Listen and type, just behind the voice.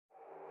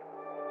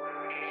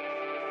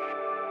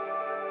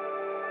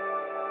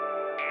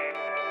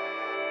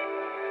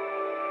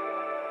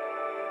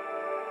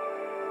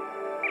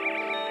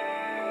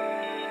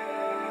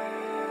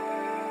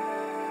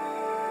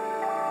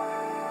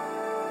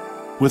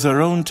With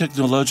our own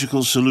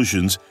technological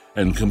solutions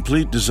and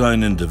complete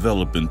design and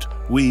development,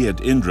 we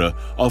at Indra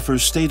offer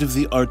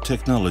state-of-the-art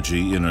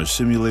technology in our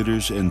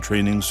simulators and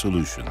training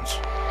solutions.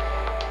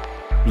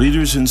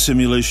 Leaders in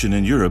simulation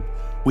in Europe,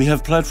 we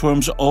have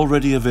platforms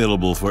already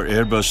available for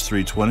Airbus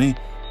 320,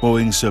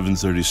 Boeing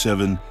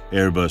 737,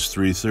 Airbus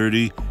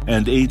 330,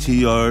 and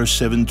ATR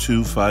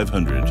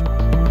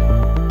 72500.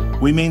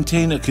 We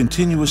maintain a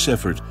continuous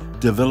effort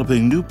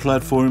developing new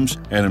platforms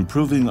and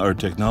improving our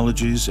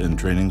technologies and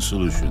training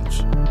solutions.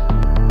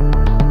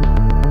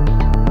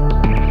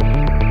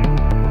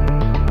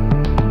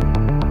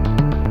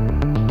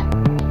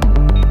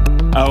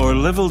 Our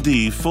Level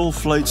D full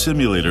flight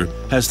simulator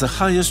has the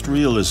highest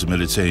realism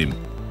at its aim,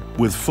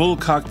 with full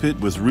cockpit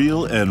with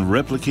real and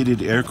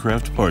replicated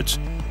aircraft parts,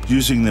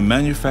 using the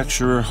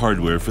manufacturer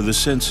hardware for the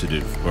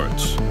sensitive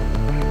parts.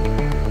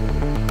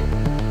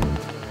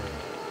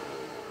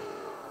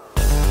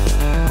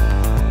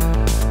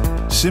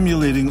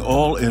 Simulating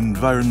all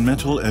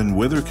environmental and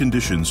weather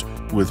conditions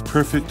with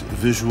perfect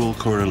visual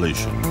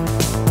correlation.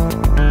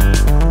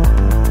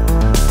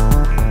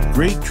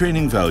 Great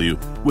training value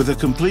with a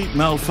complete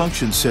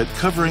malfunction set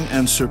covering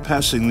and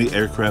surpassing the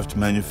aircraft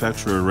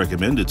manufacturer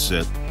recommended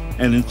set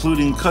and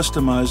including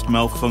customized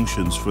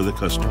malfunctions for the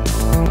customer.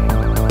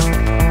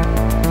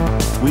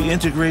 We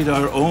integrate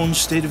our own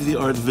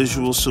state-of-the-art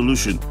visual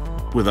solution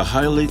with a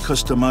highly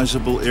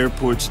customizable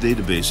airports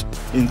database,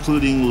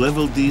 including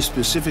Level D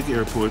specific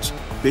airports,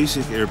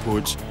 basic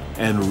airports,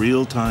 and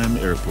real-time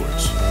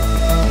airports.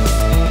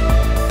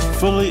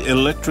 Fully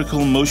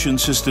electrical motion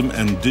system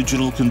and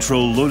digital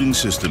control loading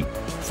system,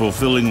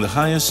 fulfilling the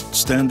highest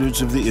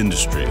standards of the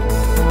industry.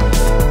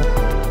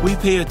 We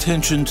pay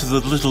attention to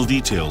the little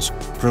details,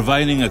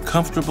 providing a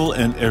comfortable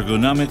and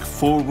ergonomic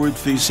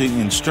forward-facing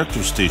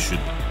instructor station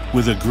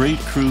with a great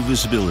crew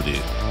visibility.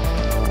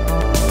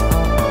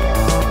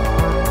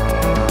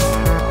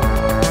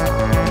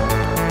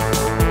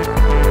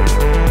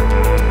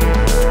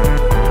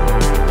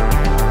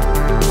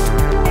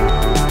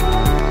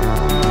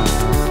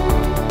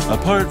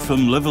 Apart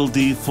from Level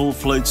D full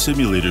flight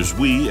simulators,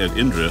 we at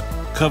Indra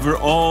cover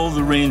all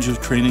the range of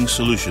training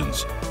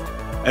solutions.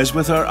 As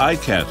with our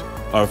iCat,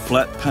 our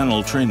flat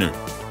panel trainer,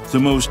 the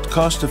most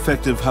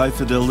cost-effective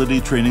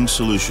high-fidelity training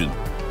solution,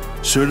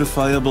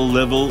 certifiable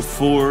Level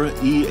 4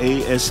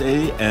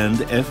 EASA and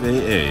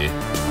FAA.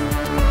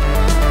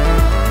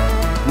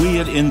 We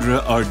at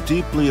Indra are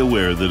deeply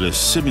aware that a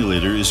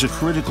simulator is a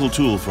critical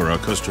tool for our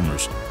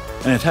customers,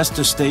 and it has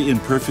to stay in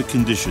perfect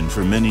condition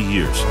for many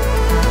years.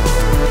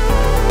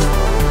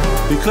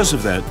 Because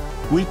of that,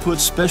 we put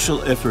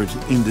special effort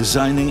in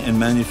designing and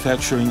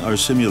manufacturing our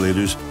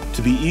simulators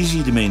to be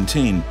easy to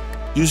maintain,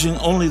 using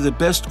only the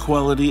best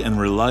quality and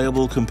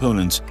reliable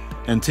components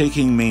and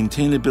taking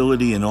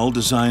maintainability in all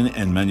design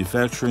and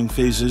manufacturing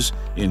phases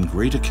in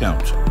great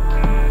account.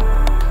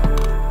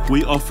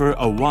 We offer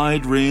a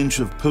wide range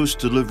of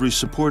post-delivery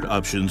support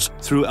options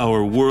through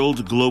our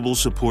world global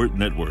support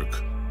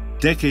network.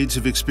 Decades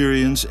of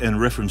experience and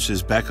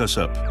references back us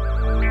up.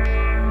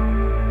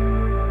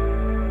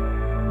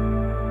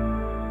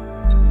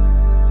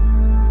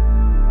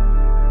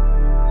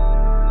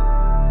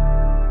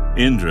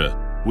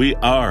 Indra, we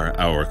are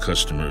our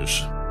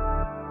customers.